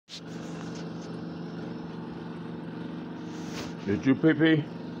Did you pee pee?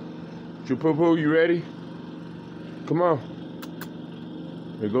 Did you poo poo? You ready? Come on.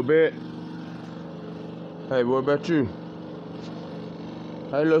 Here go bed. Hey, what about you?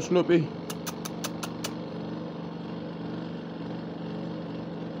 Hey, little Snoopy.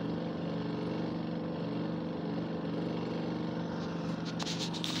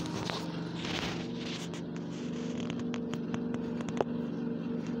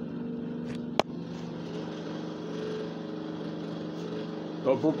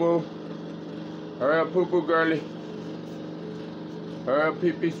 Go poo poo. Hurry up, poo poo, girly. Hurry up,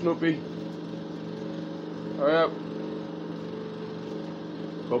 pee pee, Snoopy. Hurry up.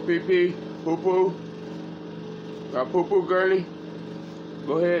 Go pee pee, poo poo. Got poo poo, girly.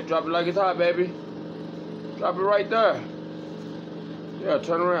 Go ahead, drop it like it's hot, baby. Drop it right there. Yeah,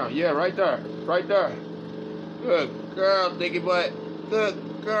 turn around. Yeah, right there. Right there. Good girl, stinky butt. Good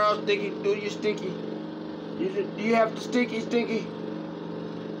girl, stinky. Do you stinky? Do you have to stinky?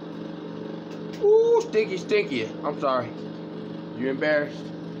 Ooh, stinky. I'm sorry. You embarrassed?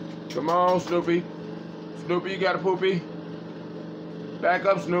 Come on, Snoopy. Snoopy, you got a poopy? Back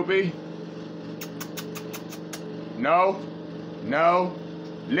up, Snoopy. No.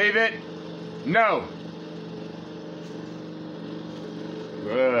 Leave it. No.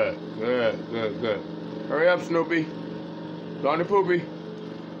 Good. Hurry up, Snoopy. Go on the poopy.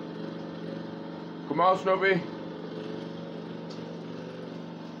 Come on, Snoopy.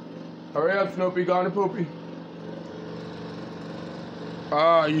 Hurry up, Snoopy. Go on the poopy.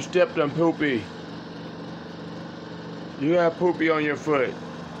 Ah, you stepped on poopy. You have poopy on your foot.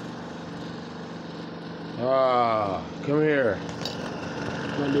 Ah, come here.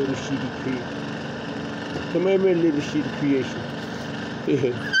 My little shitty creation. Come here, my little shitty creation.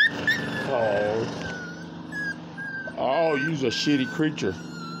 Oh, you's a shitty creature.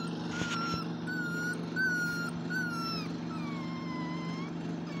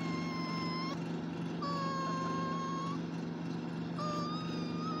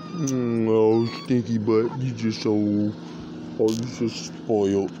 Oh, stinky butt, you just so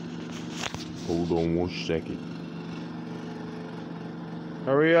spoiled. Hold on 1 second.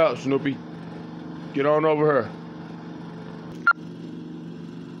 Hurry up, Snoopy. Get on over here.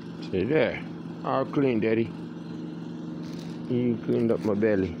 Stay there. All clean, Daddy. You cleaned up my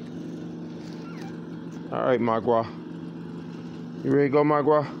belly. All right, Magua. You ready to go,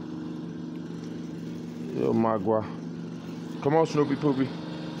 Magua? Little Magua. Come on, Snoopy Poopy.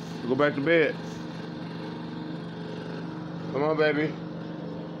 Go back to bed. Come on, baby.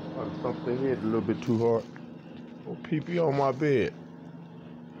 I thumped the head a little bit too hard. Oh, pee-pee on my bed.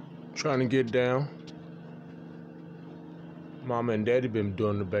 Trying to get down. Mama and Daddy been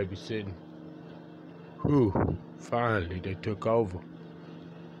doing the babysitting. Whew, finally they took over.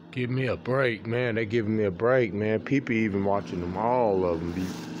 Give me a break, man. They giving me a break, man. Pee-pee even watching them, all of them be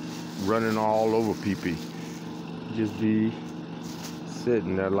running all over Pee-pee. Just be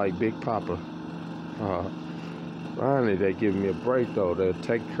sitting there like Big Papa. Finally, they give me a break, though. They'll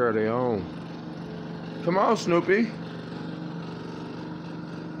take care of their own. Come on, Snoopy.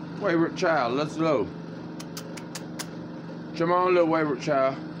 Wayward child, let's go. Come on, little wayward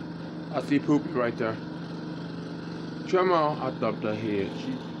child. I see Poopy right there. Come on. I thumped her head.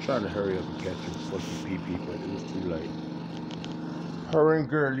 She trying to hurry up and catch him before she pee-pee, but it was too late. Her and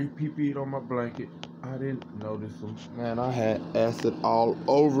Girly pee-peed on my blanket. I didn't notice them. Man, I had acid all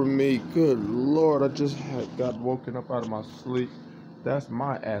over me. Good Lord, I just got woken up out of my sleep. That's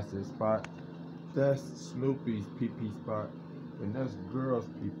my acid spot. That's Snoopy's pee-pee spot. And that's Girl's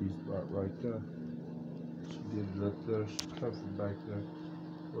pee-pee spot right there. She did it up there. She's coming back there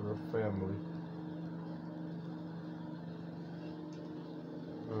with her family.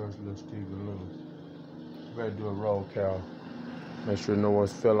 There's little Stephen Lewis. Better do a roll, Cal. Make sure no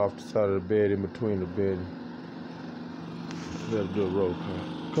one's fell off the side of the bed in between the bed. Better do a roll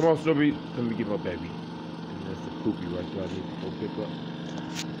call. Come on, Snoopy. Let me get my baby. And that's the poopy right there. I need to go pick up.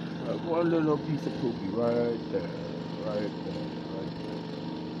 One little piece of poopy right there. Right there.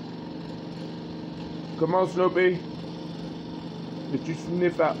 Come on, Snoopy. Did you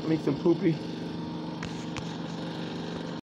sniff out me some poopy?